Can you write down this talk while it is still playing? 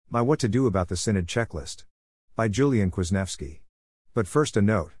My What to Do About the Synod Checklist. By Julian Kwasniewski. But first a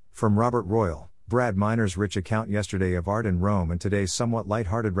note, from Robert Royal, Brad Miner's rich account yesterday of art in Rome and today's somewhat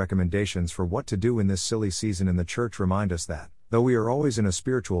light-hearted recommendations for what to do in this silly season in the Church remind us that, though we are always in a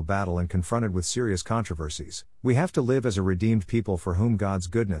spiritual battle and confronted with serious controversies, we have to live as a redeemed people for whom God's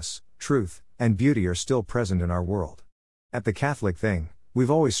goodness, truth, and beauty are still present in our world. At the Catholic Thing, we've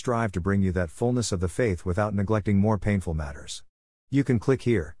always strived to bring you that fullness of the faith without neglecting more painful matters. You can click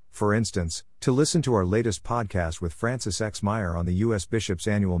here, for instance, to listen to our latest podcast with Francis X. Meyer on the U.S. Bishops'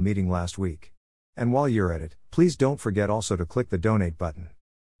 annual meeting last week. And while you're at it, please don't forget also to click the donate button.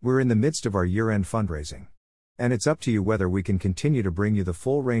 We're in the midst of our year-end fundraising. And it's up to you whether we can continue to bring you the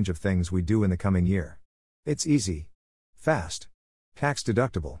full range of things we do in the coming year. It's easy. Fast. Tax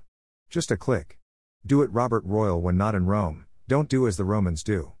deductible. Just a click. Do it Robert Royal when not in Rome, don't do as the Romans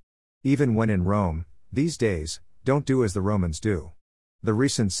do. Even when in Rome, these days, don't do as the Romans do. The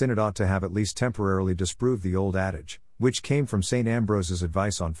recent synod ought to have at least temporarily disproved the old adage, which came from St. Ambrose's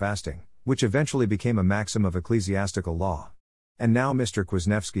advice on fasting, which eventually became a maxim of ecclesiastical law. And now Mr.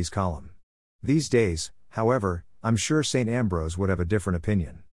 Kwasniewski's column. These days, however, I'm sure St. Ambrose would have a different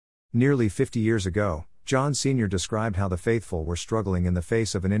opinion. Nearly 50 years ago, John Sr. described how the faithful were struggling in the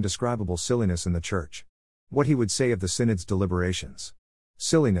face of an indescribable silliness in the Church. What he would say of the Synod's deliberations.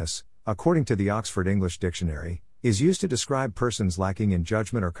 Silliness, according to the Oxford English Dictionary, is used to describe persons lacking in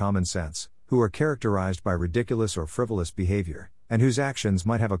judgment or common sense, who are characterized by ridiculous or frivolous behavior, and whose actions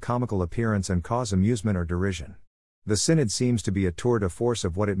might have a comical appearance and cause amusement or derision. The Synod seems to be a tour de force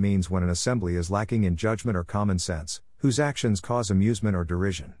of what it means when an assembly is lacking in judgment or common sense, whose actions cause amusement or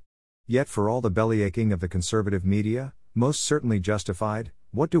derision. Yet for all the bellyaching of the conservative media, most certainly justified,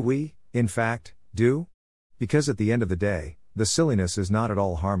 what do we, in fact, do? Because at the end of the day, the silliness is not at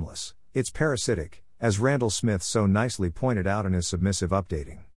all harmless, it's parasitic, as Randall Smith so nicely pointed out in his submissive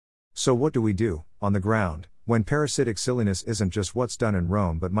updating. So what do we do, on the ground, when parasitic silliness isn't just what's done in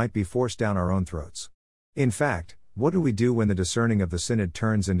Rome but might be forced down our own throats? In fact, what do we do when the discerning of the Synod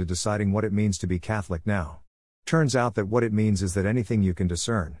turns into deciding what it means to be Catholic now? Turns out that what it means is that anything you can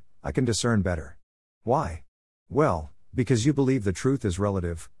discern, I can discern better. Why? Well, because you believe the truth is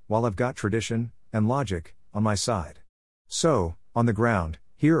relative, while I've got tradition, and logic, on my side. So, on the ground,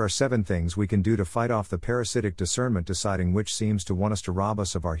 here are 7 things we can do to fight off the parasitic discernment deciding which seems to want us to rob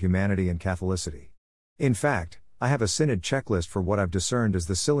us of our humanity and Catholicity. In fact, I have a Synod checklist for what I've discerned as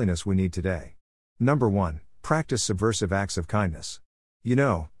the silliness we need today. Number 1, practice subversive acts of kindness. You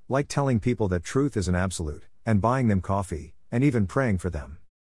know, like telling people that truth is an absolute, and buying them coffee, and even praying for them.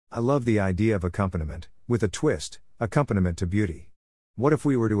 I love the idea of accompaniment, with a twist, accompaniment to beauty. What if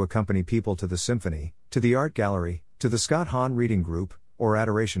we were to accompany people to the symphony, to the art gallery, to the Scott Hahn reading group, or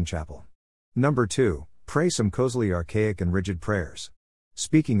Adoration Chapel? Number 2, pray some cozily archaic and rigid prayers.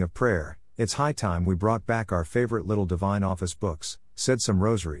 Speaking of prayer, it's high time we brought back our favorite little divine office books, said some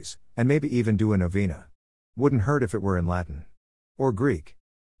rosaries, and maybe even do a novena. Wouldn't hurt if it were in Latin. Or Greek.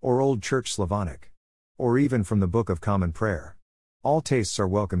 Or Old Church Slavonic. Or even from the Book of Common Prayer. All tastes are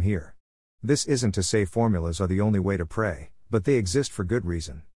welcome here. This isn't to say formulas are the only way to pray, but they exist for good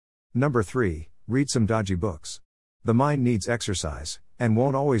reason. Number 3, read some dodgy books. The mind needs exercise, and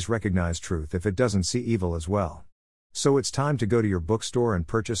won't always recognize truth if it doesn't see evil as well. So it's time to go to your bookstore and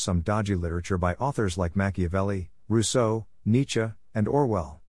purchase some dodgy literature by authors like Machiavelli, Rousseau, Nietzsche, and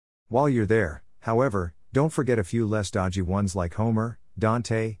Orwell. While you're there, however, don't forget a few less dodgy ones like Homer,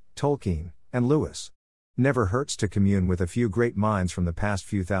 Dante, Tolkien, and Lewis. Never hurts to commune with a few great minds from the past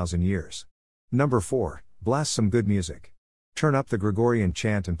few thousand years. Number 4, blast some good music. Turn up the Gregorian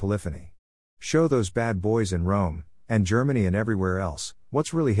chant and polyphony. Show those bad boys in Rome, and Germany and everywhere else,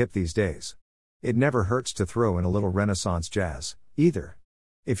 what's really hip these days. It never hurts to throw in a little Renaissance jazz, either.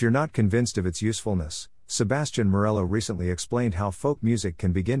 If you're not convinced of its usefulness, Sebastian Morello recently explained how folk music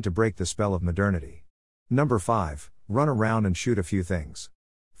can begin to break the spell of modernity. Number 5, run around and shoot a few things.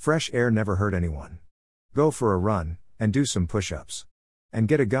 Fresh air never hurt anyone. Go for a run, and do some push-ups. And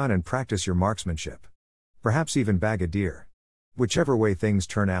get a gun and practice your marksmanship. Perhaps even bag a deer. Whichever way things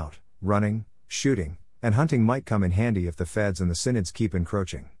turn out, running, shooting, and hunting might come in handy if the feds and the synods keep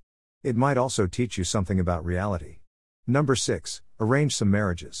encroaching. It might also teach you something about reality. Number 6, arrange some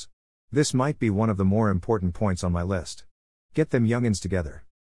marriages. This might be one of the more important points on my list. Get them youngins together.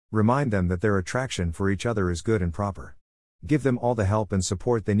 Remind them that their attraction for each other is good and proper. Give them all the help and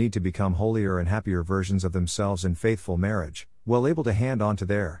support they need to become holier and happier versions of themselves in faithful marriage, well able to hand on to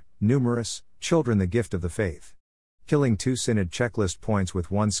their numerous children the gift of the faith. Killing 2 Synod checklist points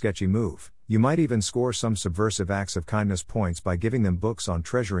with one sketchy move, you might even score some subversive acts of kindness points by giving them books on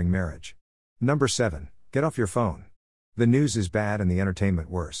treasuring marriage. Number 7, get off your phone. The news is bad and the entertainment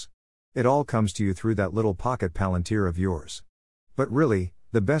worse. It all comes to you through that little pocket Palantir of yours. But really,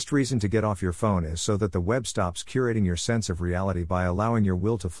 the best reason to get off your phone is so that the web stops curating your sense of reality by allowing your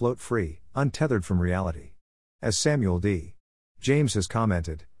will to float free, untethered from reality. As Samuel D. James has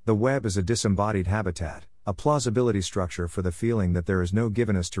commented, the web is a disembodied habitat, a plausibility structure for the feeling that there is no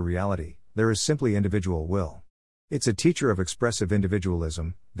givenness to reality, there is simply individual will. It's a teacher of expressive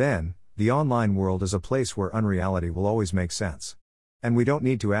individualism. Then, the online world is a place where unreality will always make sense. And we don't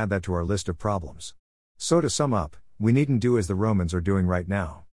need to add that to our list of problems. So to sum up, we needn't do as the Romans are doing right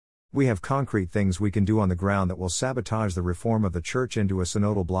now. We have concrete things we can do on the ground that will sabotage the reform of the church into a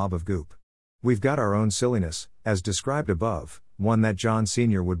synodal blob of goop. We've got our own silliness, as described above, one that John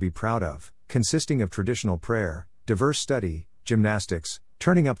Sr. would be proud of, consisting of traditional prayer, diverse study, gymnastics,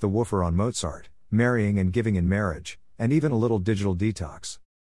 turning up the woofer on Mozart, marrying and giving in marriage, and even a little digital detox.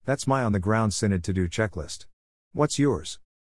 That's my on-the-ground Synod to-do checklist. What's yours?